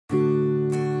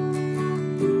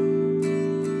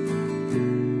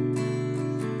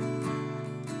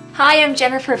Hi, I'm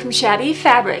Jennifer from Shabby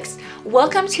Fabrics.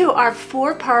 Welcome to our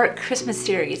 4-part Christmas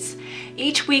series.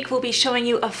 Each week we'll be showing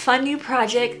you a fun new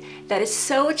project that is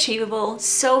so achievable,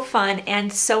 so fun,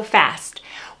 and so fast.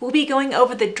 We'll be going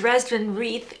over the Dresden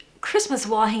Wreath Christmas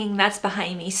wall hanging that's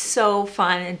behind me. So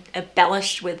fun and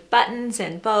embellished with buttons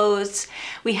and bows.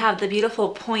 We have the beautiful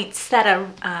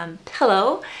poinsettia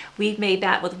pillow. We've made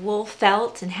that with wool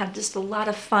felt and have just a lot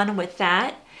of fun with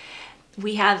that.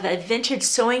 We have a vintage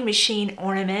sewing machine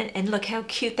ornament, and look how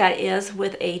cute that is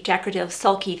with a decorative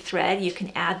sulky thread. You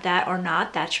can add that or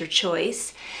not, that's your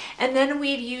choice. And then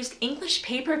we've used English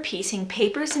paper piecing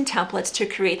papers and templates to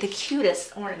create the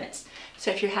cutest ornaments.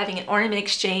 So if you're having an ornament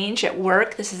exchange at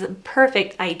work, this is a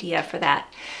perfect idea for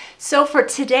that. So for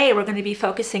today, we're going to be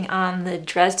focusing on the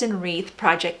Dresden Wreath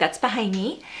project that's behind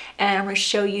me, and I'm going to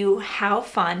show you how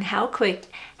fun, how quick,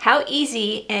 how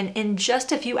easy, and in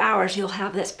just a few hours you'll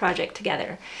have this project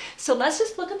together. So let's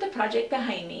just look at the project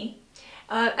behind me.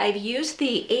 I've used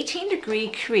the 18-degree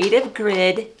Creative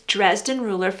Grid Dresden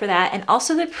ruler for that, and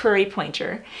also the Prairie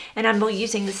Pointer. And I'm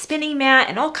using the spinning mat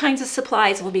and all kinds of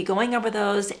supplies. We'll be going over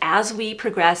those as we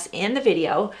progress in the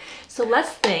video. So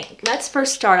let's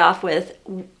first start off with,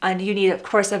 you need of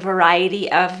course a variety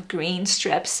of green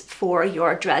strips for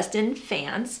your Dresden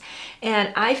fans.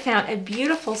 And I found a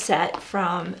beautiful set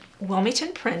from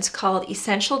Wilmington Prints called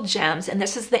Essential Gems, and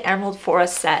this is the Emerald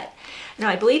Forest set. Now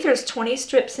I believe there's 20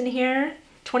 strips in here,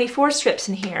 24 strips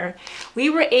in here. We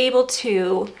were able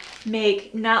to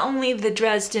make not only the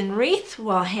Dresden Wreath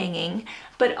wall hanging,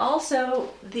 but also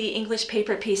the English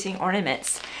paper piecing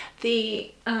ornaments.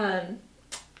 The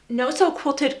No-Sew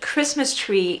Quilted Christmas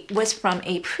tree was from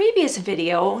a previous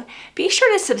video. Be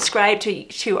sure to subscribe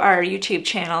to our YouTube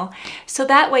channel so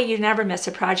that way you never miss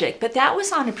a project. But that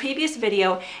was on a previous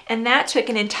video, and that took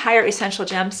an entire Essential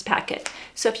Gems packet.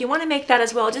 So if you want to make that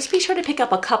as well, just be sure to pick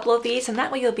up a couple of these, and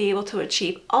that way you'll be able to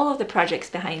achieve all of the projects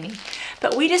behind me.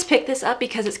 But we just picked this up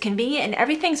because it's convenient and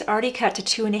everything's already cut to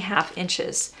 2.5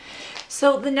 inches.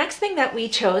 So the next thing that we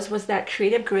chose was that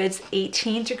Creative Grid's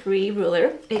 18-degree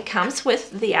ruler. It comes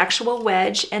with the actual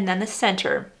wedge and then the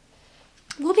center.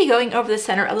 We'll be going over the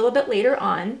center a little bit later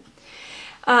on.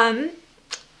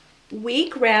 We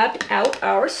grabbed out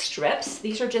our strips.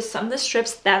 These are just some of the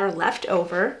strips that are left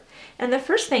over. And the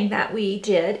first thing that we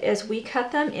did is we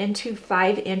cut them into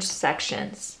 5-inch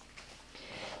sections.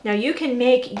 Now you can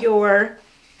make your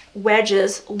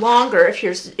wedges longer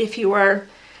if you are.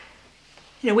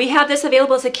 We have this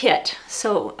available as a kit,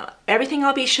 so everything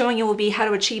I'll be showing you will be how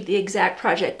to achieve the exact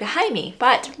project behind me.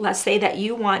 But let's say that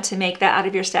you want to make that out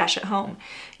of your stash at home.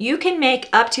 You can make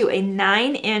up to a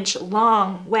 9-inch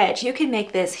long wedge. You can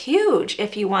make this huge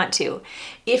if you want to.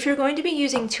 If you're going to be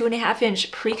using 2.5-inch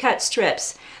pre-cut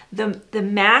strips, the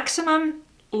maximum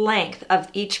length of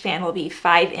each fan will be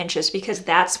 5 inches because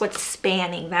that's what's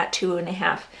spanning that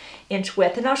 2.5-inch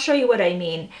width. And I'll show you what I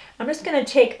mean. I'm just going to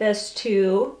take this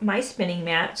to my spinning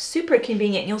mat. Super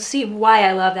convenient. You'll see why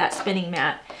I love that spinning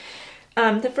mat.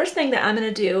 The first thing that I'm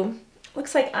going to do,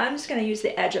 looks like I'm just going to use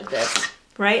the edge of this,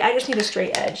 right? I just need a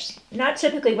straight edge. Not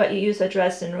typically what you use a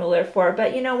Dresden ruler for,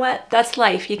 but you know what? That's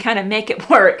life. You kind of make it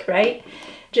work, right?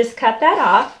 Just cut that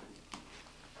off.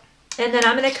 And then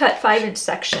I'm going to cut 5-inch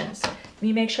sections. Let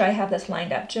me make sure I have this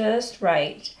lined up just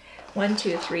right. 1,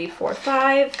 2, 3, 4,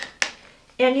 5.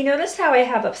 And you notice how I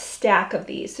have a stack of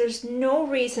these. There's no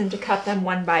reason to cut them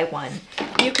one by one.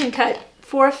 You can cut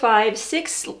 4, 5,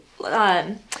 6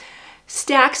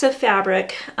 stacks of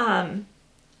fabric. I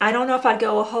don't know if I'd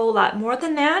go a whole lot more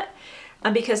than that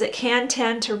because it can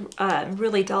tend to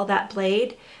really dull that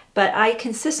blade. But I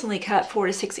consistently cut 4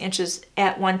 to 6 inches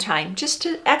at one time just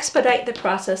to expedite the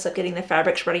process of getting the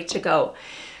fabrics ready to go.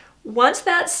 Once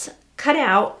that's cut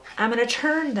out, I'm going to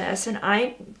turn this, and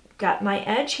I got my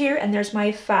edge here, and there's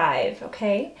my 5,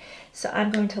 okay? So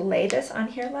I'm going to lay this on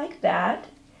here like that.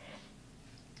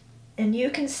 And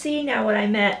you can see now what I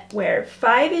meant, where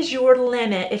 5 is your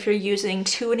limit if you're using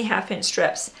 2.5-inch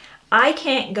strips. I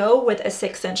can't go with a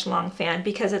 6-inch long fan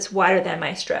because it's wider than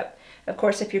my strip. Of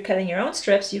course, if you're cutting your own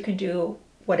strips, you can do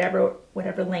whatever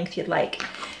length you'd like.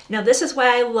 Now this is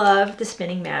why I love the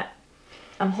spinning mat.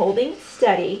 I'm holding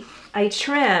steady, I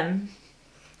trim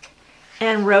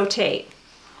and rotate.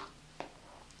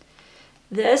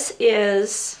 This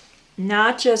is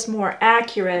not just more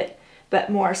accurate, but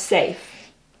more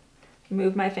safe.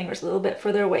 Move my fingers a little bit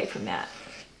further away from that.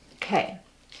 Okay,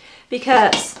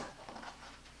 because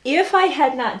if I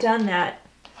had not done that,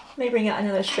 let me bring out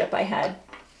another strip I had.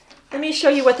 Let me show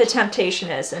you what the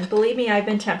temptation is, and believe me, I've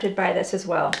been tempted by this as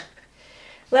well.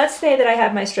 Let's say that I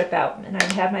have my strip out and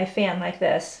I have my fan like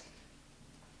this.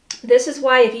 This is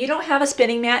why if you don't have a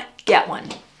spinning mat, get one.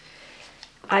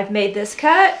 I've made this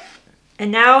cut,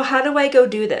 and now how do I go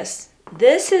do this?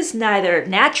 This is neither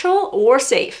natural or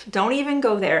safe. Don't even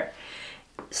go there.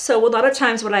 So a lot of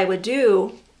times what I would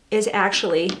do is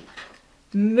actually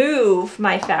move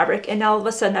my fabric, and all of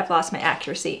a sudden I've lost my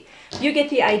accuracy. You get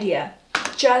the idea.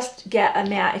 Just get a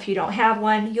mat if you don't have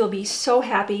one. You'll be so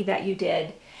happy that you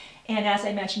did. And as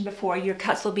I mentioned before, your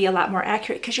cuts will be a lot more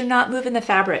accurate because you're not moving the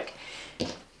fabric.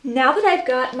 Now that I've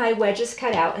got my wedges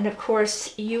cut out, and of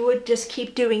course you would just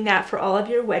keep doing that for all of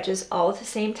your wedges all at the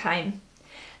same time,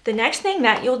 the next thing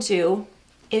that you'll do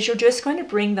is you're just going to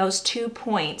bring those 2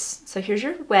 points. So here's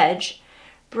your wedge.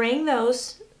 Bring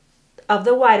those of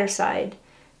the wider side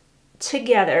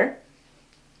together,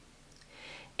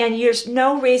 and there's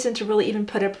no reason to really even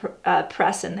put a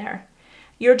press in there.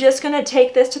 You're just going to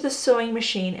take this to the sewing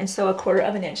machine and sew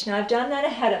 1/4 inch. Now I've done that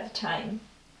ahead of time.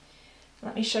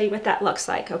 Let me show you what that looks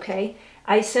like, okay?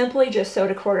 I simply just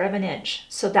sewed 1/4 inch.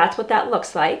 So that's what that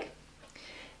looks like.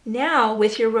 Now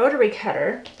with your rotary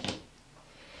cutter,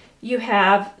 you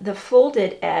have the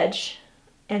folded edge,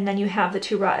 and then you have the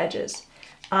 2 raw edges.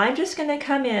 I'm just going to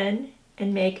come in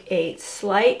and make a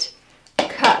slight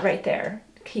cut right there,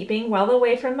 keeping well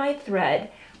away from my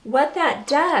thread. What that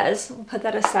does, we'll put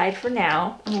that aside for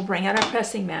now, and we'll bring out our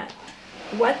pressing mat.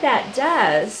 What that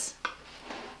does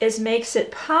is makes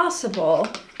it possible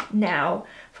now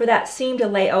for that seam to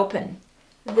lay open.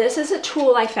 This is a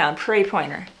tool I found, Prairie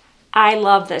Pointer. I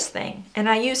love this thing, and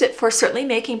I use it for certainly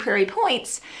making prairie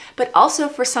points, but also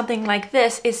for something like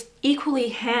this is equally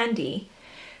handy.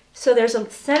 So there's a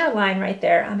center line right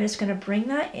there. I'm just going to bring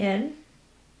that in,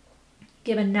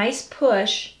 give a nice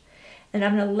push, and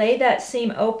I'm going to lay that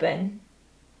seam open,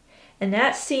 and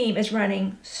that seam is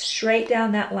running straight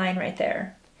down that line right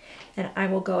there. And I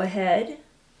will go ahead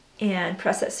and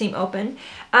press that seam open.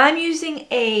 I'm using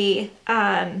a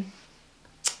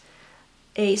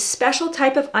special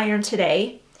type of iron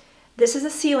today. This is a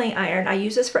sealing iron. I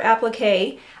use this for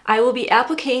applique. I will be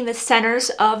appliquing the centers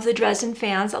of the Dresden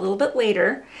fans a little bit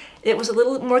later. It was a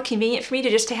little more convenient for me to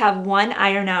just to have one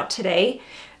iron out today.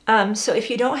 So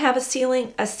if you don't have a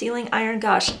sealing iron,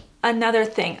 gosh, another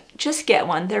thing, just get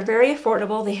one. They're very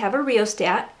affordable. They have a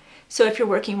rheostat. So if you're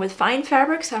working with fine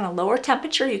fabrics on a lower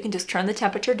temperature, you can just turn the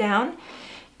temperature down.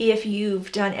 If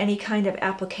you've done any kind of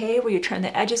applique where you turn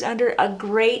the edges under, a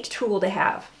great tool to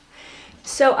have.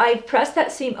 So I've pressed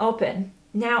that seam open.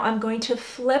 Now I'm going to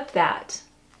flip that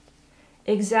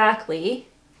exactly,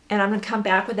 and I'm going to come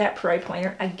back with that Prairie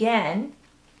Pointer again.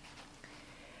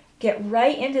 Get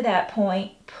right into that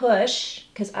point, push,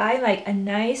 because I like a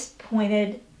nice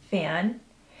pointed fan.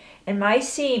 And my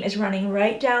seam is running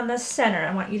right down the center.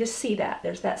 I want you to see that.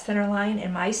 There's that center line,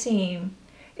 and my seam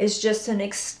is just an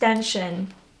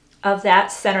extension of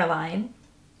that center line.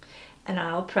 And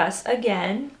I'll press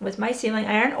again with my sealing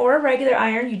iron or a regular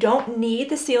iron. You don't need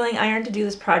the sealing iron to do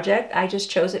this project. I just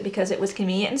chose it because it was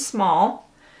convenient and small.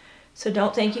 So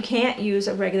don't think you can't use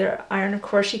a regular iron. Of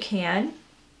course you can.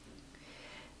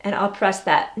 And I'll press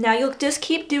that. Now you'll just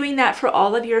keep doing that for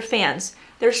all of your fans.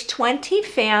 There's 20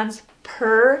 fans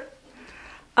per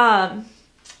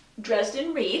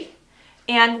Dresden wreath,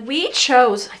 and we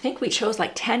chose, I think we chose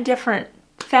like 10 different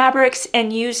fabrics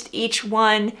and used each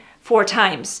one 4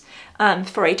 times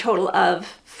for a total of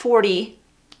 40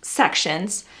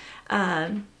 sections.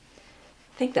 I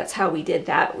think that's how we did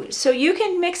that. So you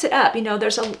can mix it up. You know,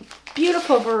 there's a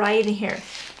beautiful variety here.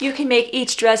 You can make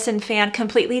each Dresden fan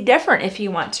completely different if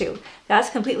you want to. That's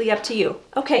completely up to you.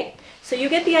 Okay, so you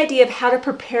get the idea of how to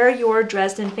prepare your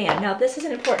Dresden fan. Now this is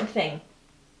an important thing.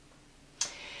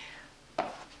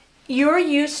 You're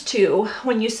used to,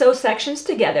 when you sew sections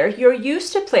together, you're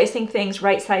used to placing things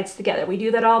right sides together. We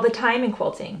do that all the time in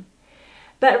quilting.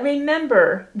 But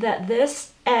remember that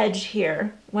this edge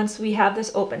here, once we have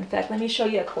this open, in fact, let me show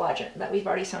you a quadrant that we've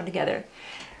already sewn together.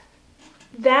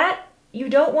 That, you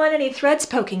don't want any threads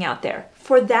poking out there.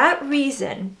 For that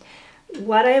reason,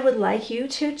 what I would like you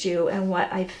to do, and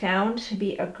what I found to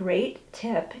be a great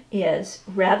tip, is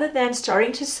rather than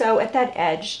starting to sew at that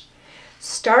edge,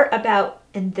 start about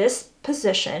in this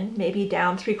position, maybe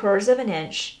down 3/4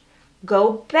 inch,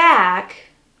 go back,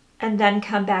 and then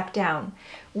come back down.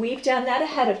 We've done that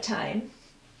ahead of time.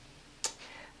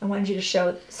 I wanted you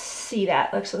to see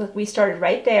that. Look, we started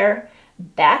right there,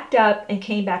 backed up, and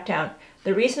came back down.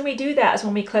 The reason we do that is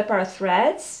when we clip our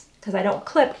threads, because I don't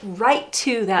clip right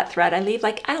to that thread. I leave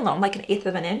like, I don't know, like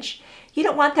 1/8 inch. You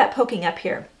don't want that poking up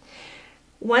here.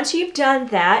 Once you've done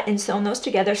that and sewn those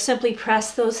together, simply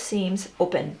press those seams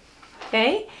open,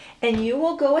 okay? And you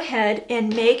will go ahead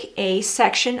and make a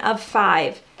section of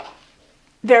 5.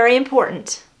 Very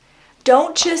important.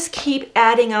 Don't just keep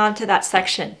adding on to that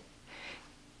section.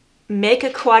 make a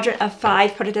quadrant of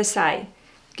 5, put it aside.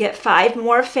 Get 5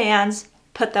 more fans,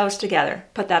 put those together,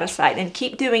 put that aside, and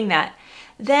keep doing that.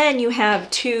 Then you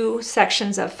have 2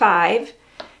 sections of 5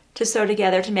 to sew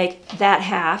together to make that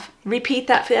half. Repeat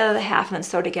that for the other half and then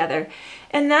sew together.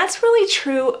 And that's really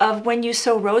true of when you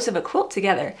sew rows of a quilt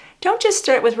together. Don't just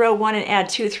start with row 1 and add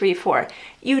 2, 3, 4.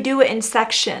 You do it in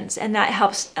sections, and that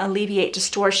helps alleviate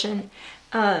distortion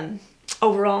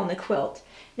overall in the quilt.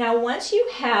 Now, once you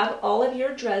have all of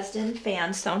your Dresden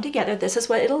fans sewn together, this is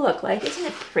what it'll look like. Isn't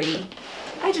it pretty?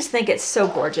 I just think it's so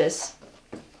gorgeous.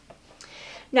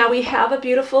 Now we have a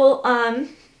beautiful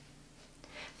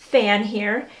fan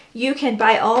here. You can,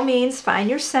 by all means, find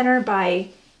your center by,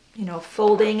 you know,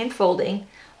 folding and folding.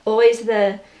 Always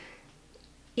the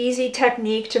easy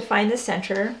technique to find the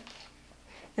center.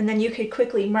 And then you could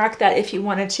quickly mark that if you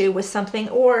wanted to with something,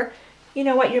 or, you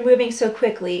know what, you're moving so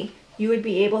quickly, you would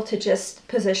be able to just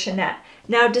position that.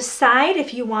 Now decide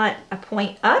if you want a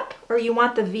point up or you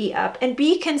want the V up, and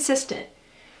be consistent.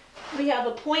 We have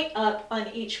a point up on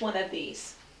each one of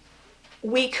these.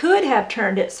 We could have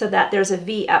turned it so that there's a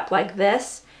V up like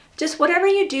this. Just whatever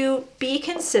you do, be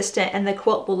consistent, and the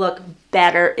quilt will look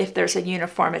better if there's a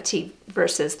uniformity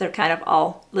versus they're kind of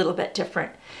all a little bit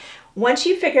different. Once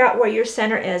you figure out where your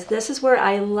center is, this is where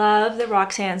I love the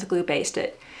Roxanne's Glue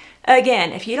Basted.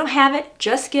 Again, if you don't have it,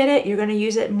 just get it. You're going to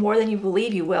use it more than you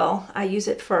believe you will. I use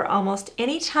it for almost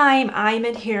any time I'm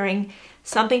adhering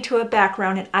something to a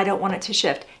background and I don't want it to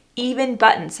shift. Even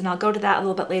buttons, and I'll go to that a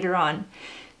little bit later on.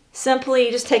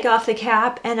 Simply just take off the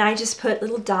cap and I just put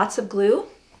little dots of glue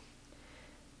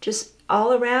just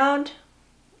all around.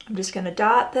 I'm just going to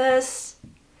dot this.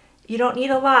 You don't need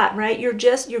a lot, right? You're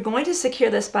going to secure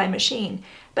this by machine,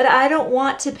 but I don't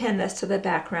want to pin this to the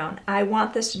background. I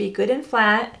want this to be good and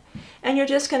flat, and you're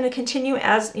just going to continue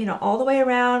as, you know, all the way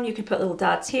around. You can put little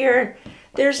dots here.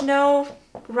 There's no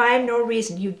rhyme, no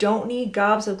reason. You don't need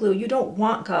gobs of glue. You don't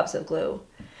want gobs of glue.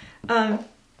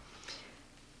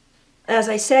 As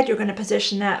I said, you're going to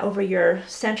position that over your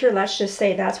center. Let's just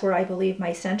say that's where I believe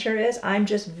my center is. I'm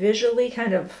just visually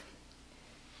kind of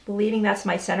believing that's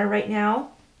my center right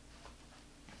now.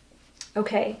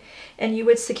 Okay, and you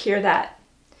would secure that.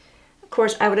 Of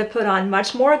course, I would have put on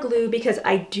much more glue because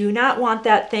I do not want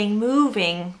that thing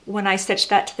moving when I stitch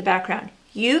that to the background.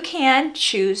 You can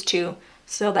choose to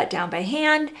sew that down by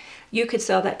hand. You could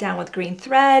sew that down with green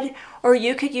thread, or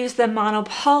you could use the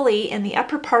monopoly in the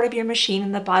upper part of your machine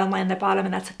and the bottom line on the bottom,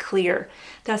 and that's a clear.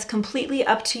 That's completely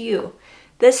up to you.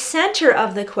 The center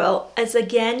of the quilt is,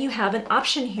 again, you have an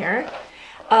option here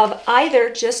of either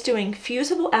just doing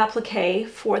fusible applique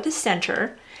for the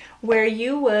center, where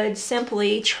you would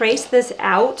simply trace this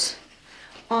out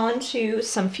onto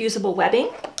some fusible webbing,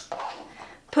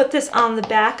 put this on the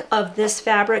back of this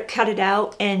fabric, cut it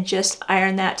out, and just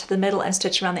iron that to the middle and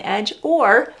stitch around the edge.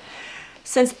 Or,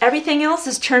 since everything else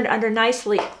is turned under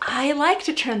nicely, I like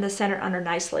to turn the center under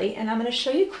nicely, and I'm going to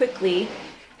show you quickly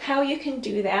how you can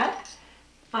do that.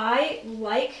 I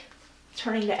like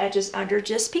turning the edges under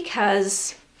just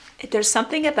because there's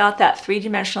something about that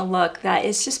three-dimensional look that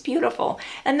is just beautiful.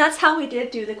 And that's how we did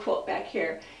do the quilt back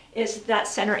here, is that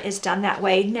center is done that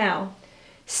way. Now,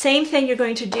 same thing you're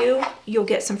going to do, you'll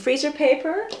get some freezer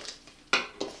paper,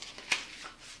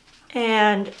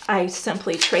 and I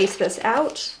simply trace this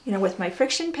out, you know, with my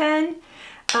friction pen,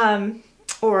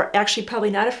 or actually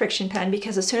probably not a friction pen,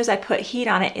 because as soon as I put heat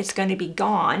on it, it's going to be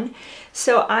gone.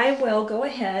 So I will go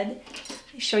ahead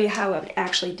and show you how I would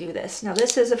actually do this. Now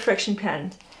this is a friction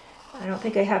pen. I don't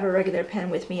think I have a regular pen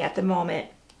with me at the moment,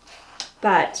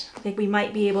 but I think we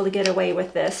might be able to get away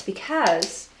with this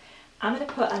because I'm going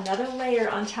to put another layer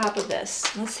on top of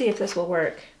this. Let's see if this will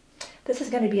work. This is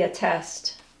going to be a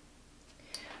test.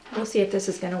 We'll see if this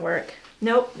is going to work.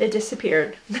 Nope, it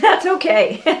disappeared. That's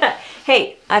okay.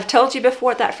 Hey, I've told you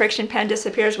before that friction pen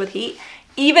disappears with heat.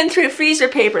 Even through freezer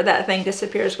paper, that thing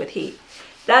disappears with heat.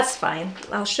 That's fine.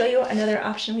 I'll show you another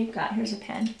option we've got. Here's a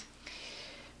pen.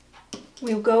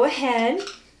 We'll go ahead.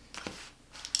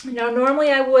 Now,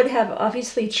 normally I would have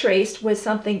obviously traced with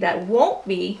something that won't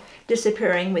be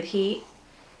disappearing with heat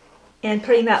and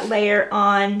putting that layer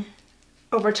on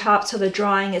over top so the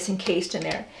drawing is encased in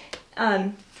there.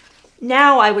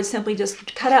 Now I would simply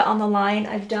just cut out on the line.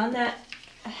 I've done that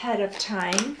ahead of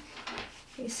time.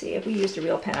 Let me see if we used a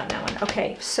real pen on that one.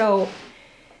 Okay, so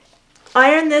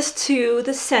iron this to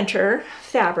the center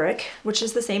fabric, which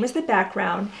is the same as the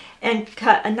background, and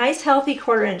cut a nice healthy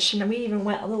 1/4 inch, and we even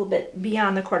went a little bit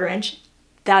beyond the 1/4 inch.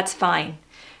 That's fine.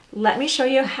 Let me show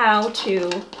you how to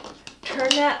turn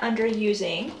that under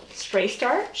using spray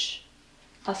starch,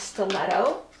 a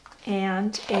stiletto,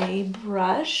 and a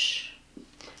brush.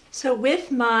 So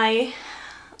with my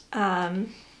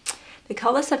they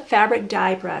call this a fabric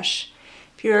dye brush.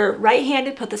 If you're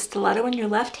right-handed, put the stiletto in your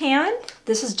left hand.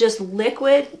 This is just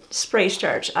liquid spray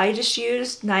starch. I just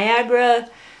used Niagara,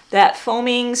 that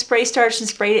foaming spray starch, and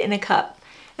sprayed it in a cup.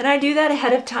 And I do that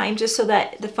ahead of time just so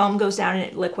that the foam goes down and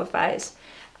it liquefies.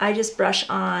 I just brush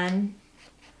on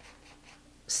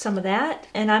some of that,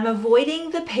 and I'm avoiding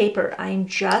the paper. I'm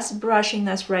just brushing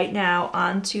this right now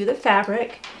onto the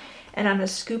fabric, and I'm going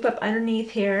to scoop up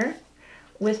underneath here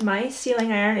with my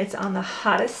sealing iron. It's on the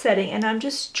hottest setting, and I'm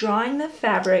just drawing the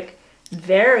fabric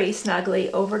very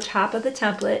snugly over top of the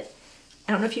template.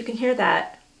 I don't know if you can hear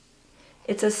that.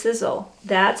 It's a sizzle.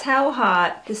 That's how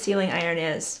hot the sealing iron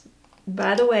is.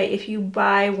 By the way, if you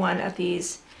buy one of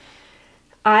these,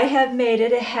 I have made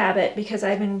it a habit because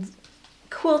I've been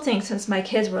quilting since my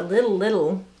kids were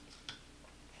little.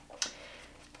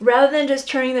 Rather than just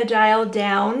turning the dial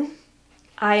down,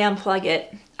 I unplug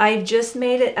it. I've just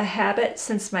made it a habit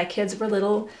since my kids were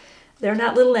little. They're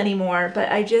not little anymore,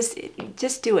 but I just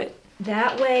do it.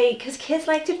 That way, because kids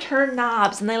like to turn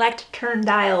knobs and they like to turn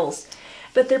dials,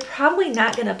 but they're probably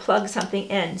not going to plug something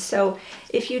in. So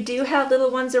if you do have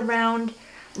little ones around,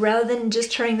 rather than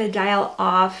just turning the dial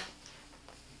off,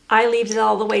 I leave it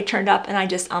all the way turned up and I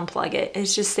just unplug it.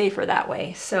 It's just safer that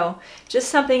way. So just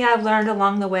something I've learned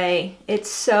along the way. It's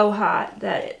so hot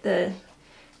that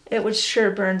it would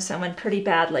sure burn someone pretty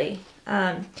badly.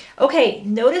 Okay,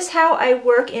 notice how I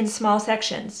work in small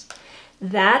sections.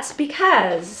 That's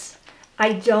because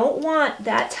I don't want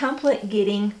that template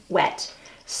getting wet.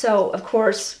 So of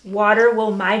course, water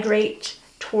will migrate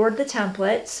toward the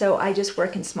template. So I just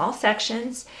work in small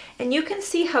sections, and you can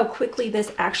see how quickly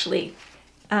this actually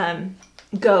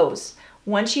goes.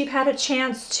 Once you've had a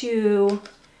chance to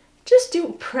just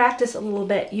practice a little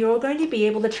bit, you're going to be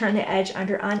able to turn the edge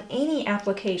under on any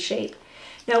applique shape.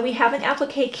 Now we have an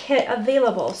applique kit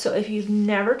available, so if you've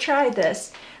never tried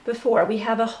this before, we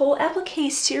have a whole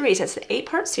applique series. It's an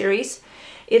 8-part series.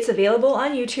 It's available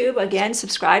on YouTube. Again,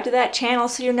 subscribe to that channel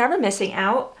so you're never missing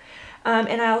out.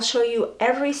 And I'll show you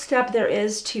every step there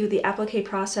is to the applique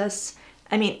process.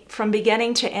 I mean, from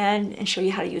beginning to end, and show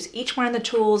you how to use each one of the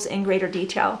tools in greater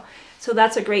detail. So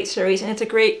that's a great series, and it's a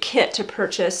great kit to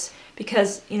purchase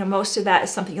because, you know, most of that is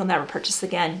something you'll never purchase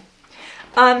again.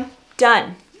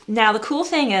 Done. Now the cool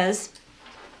thing is,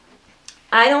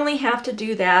 I only have to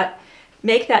do that,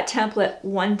 make that template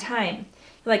one time.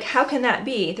 Like, how can that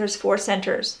be? There's 4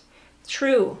 centers.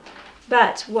 True,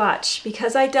 but watch,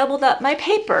 because I doubled up my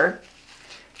paper,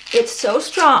 it's so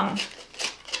strong.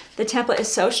 The template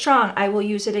is so strong, I will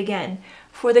use it again.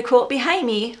 For the quilt behind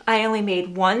me, I only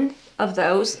made 1 of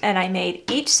those, and I made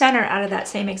each center out of that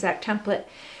same exact template.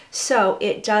 So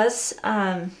it does,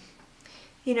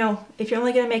 you know, if you're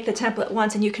only going to make the template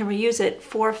once and you can reuse it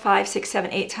 4, 5, 6,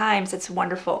 7, 8 times, it's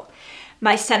wonderful.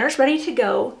 My center's ready to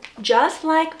go. Just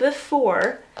like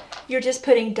before, you're just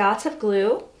putting dots of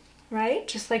glue, right?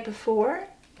 Just like before.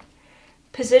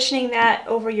 Positioning that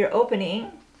over your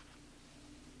opening.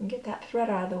 Get that thread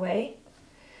out of the way.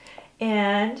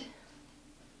 And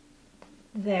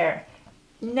there.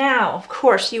 Now, of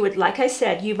course, you would, like I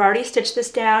said, you've already stitched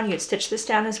this down. You'd stitch this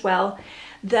down as well.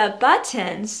 The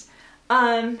buttons,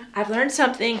 I've learned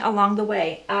something along the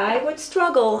way. I would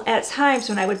struggle at times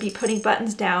when I would be putting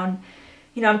buttons down.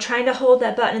 You know, I'm trying to hold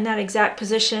that button in that exact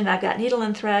position. I've got needle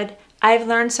and thread. I've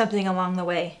learned something along the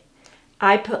way.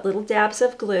 I put little dabs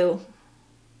of glue,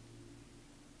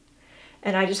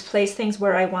 and I just place things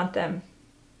where I want them.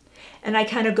 And I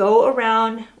kind of go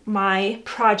around my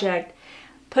project,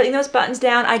 putting those buttons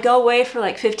down. I go away for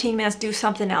like 15 minutes, do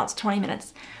something else, 20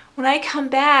 minutes. When I come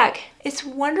back, it's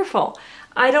wonderful.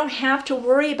 I don't have to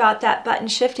worry about that button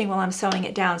shifting while I'm sewing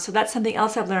it down. So that's something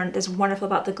else I've learned that's wonderful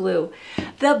about the glue.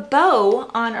 The bow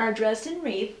on our Dresden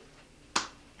wreath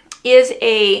is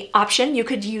an option. You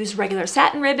could use regular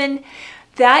satin ribbon.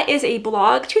 That is a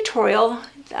blog tutorial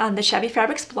on the Shabby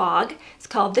Fabrics blog. It's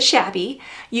called The Shabby.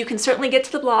 You can certainly get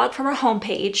to the blog from our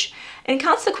homepage. And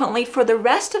consequently, for the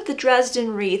rest of the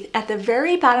Dresden wreath, at the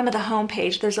very bottom of the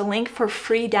homepage, there's a link for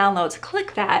free downloads.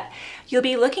 Click that. You'll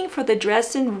be looking for the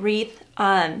Dresden wreath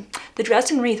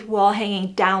wall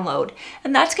hanging download.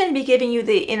 And that's going to be giving you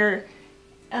the inner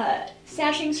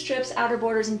stashing strips, outer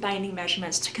borders, and binding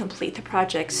measurements to complete the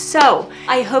project. So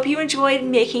I hope you enjoyed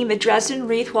making the Dresden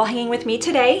wreath wall hanging with me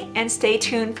today, and stay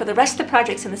tuned for the rest of the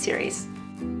projects in the series.